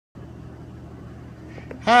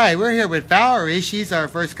Hi, we're here with Valerie. She's our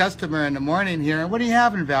first customer in the morning here. What are you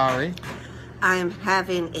having, Valerie? I'm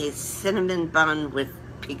having a cinnamon bun with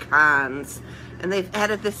pecans, and they've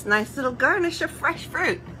added this nice little garnish of fresh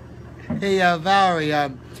fruit. Hey, Valerie,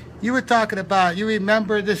 you were talking about, you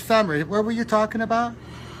remember this summer. What were you talking about?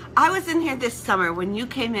 I was in here this summer when you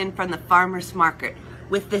came in from the farmer's market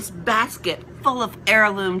with this basket full of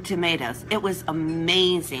heirloom tomatoes. It was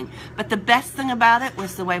amazing. But the best thing about it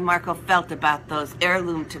was the way Marco felt about those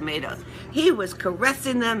heirloom tomatoes. He was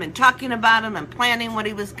caressing them and talking about them and planning what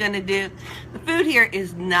he was going to do. The food here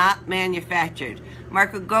is not manufactured.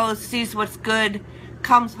 Marco goes, sees what's good,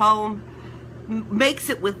 comes home, makes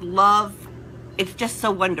it with love. It's just so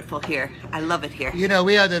wonderful here. I love it here. You know,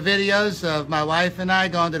 we have the videos of my wife and I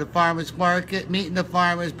going to the farmer's market, meeting the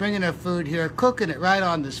farmers, bringing their food here, cooking it right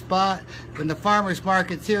on the spot. When the farmer's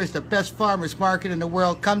market's here, it's the best farmer's market in the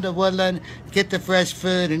world. Come to Woodland, get the fresh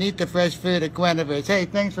food, and eat the fresh food at Guinevere's. Hey,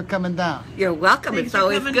 thanks for coming down. You're welcome. Thanks it's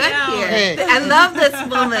always for good down. here. Hey. I love this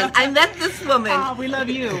woman. I met this woman. Oh, we love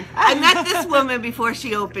you. I met this woman before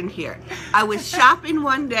she opened here. I was shopping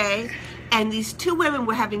one day, and these two women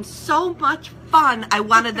were having so much fun, I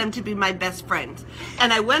wanted them to be my best friends.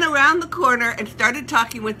 And I went around the corner and started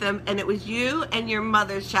talking with them, and it was you and your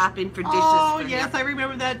mother shopping for dishes Oh, for yes, them. I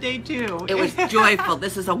remember that day too. It was joyful.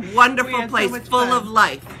 This is a We wonderful had so place much full fun. of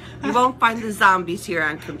life. You won't find the zombies here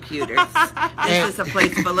on computers. This is a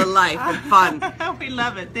place full of life and fun. We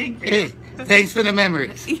love it. Thank you. Hey, thanks for the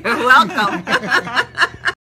memories. You're welcome.